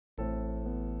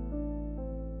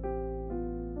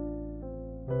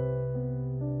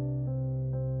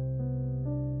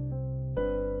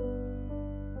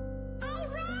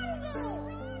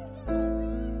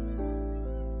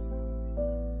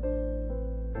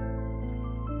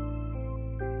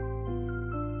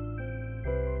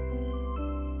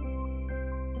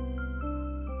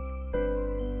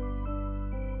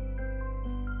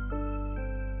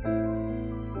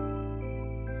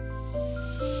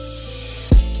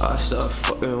I stopped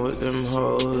fucking with them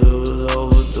hoes, it was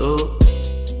overdue.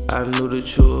 I knew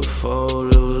that you would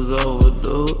fold, it was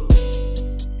overdue.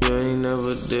 You ain't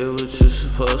never did what you're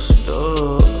supposed to do.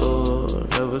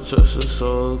 Never trust a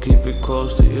soul, keep it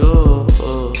close to you.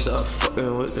 Stop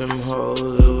fucking with them hoes,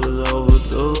 it was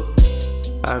overdue.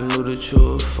 I knew that you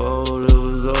would fold, it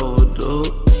was overdue.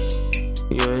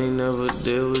 You ain't never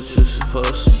did what you're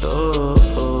supposed to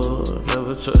do.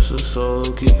 Never trust a soul,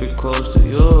 keep it close to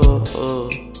you.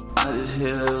 I just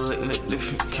hit a lick in a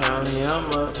different county, I'm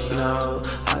up now.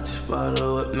 I just bought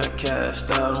a whip, not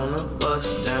cashed out on the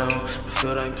bus down. The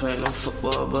field ain't playing no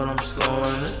football, but I'm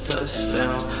scoring a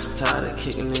touchdown. Tired of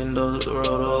kicking in doors up the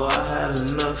road, oh I had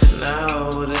enough now.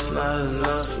 But it's not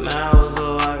enough now,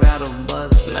 so I gotta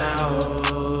bust now.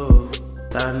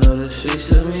 I know the streets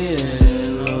took me in,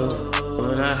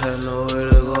 when I had nowhere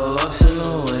to go, lost in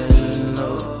the wind.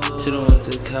 Should've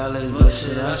went to college, but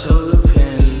shit, I chose a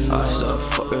pen. I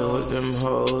stopped fucking with them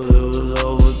hoes, it was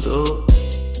overdue.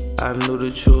 I knew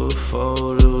that you would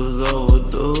fold, it was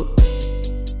overdue.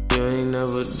 You ain't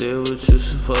never did what you're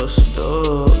supposed to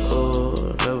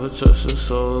do. Never trust a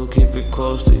soul, keep it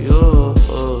close to you.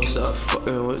 Stop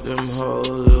fucking with them hoes,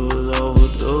 it was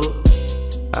overdue.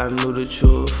 I knew that you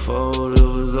would fold, it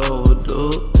was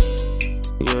overdue.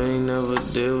 You ain't never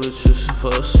did what you're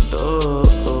supposed to do.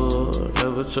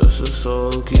 Never trust a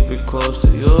soul, keep it close to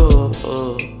you.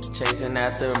 Chasing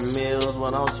after meals,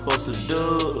 what I'm supposed to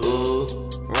do.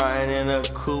 Riding in a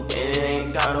coupe and it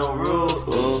ain't got no roof.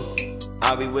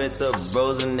 I be with the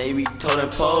bros and they be toting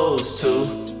poles too.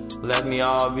 Left me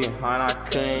all behind, I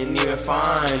couldn't even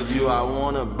find you. I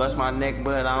wanna bust my neck,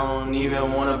 but I don't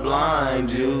even wanna blind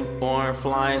you. Born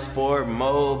flying sport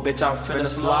mode, bitch, I'm finna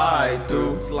slide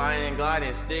through. Sliding and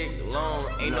gliding, stick long,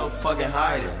 ain't no fucking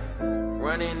hiding.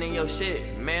 Running in your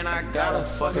shit, man, I gotta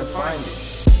fucking find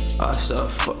it. I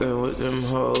stopped fucking with them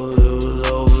hoes, it was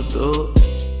overdue.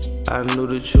 I knew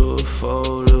that you would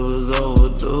fold, it was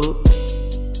overdue.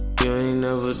 You ain't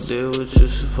never did what you're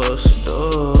supposed to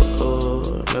do.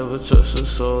 Never trust a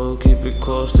soul, keep it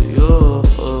close to you.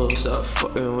 Stop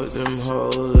fucking with them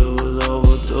hoes, it was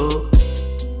overdue.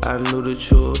 I knew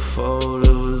that you would fold,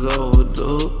 it was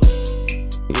overdue.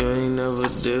 You ain't never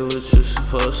did what you're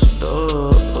supposed to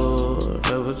do.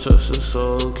 Never trust a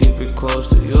soul, keep it close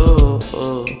to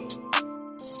you.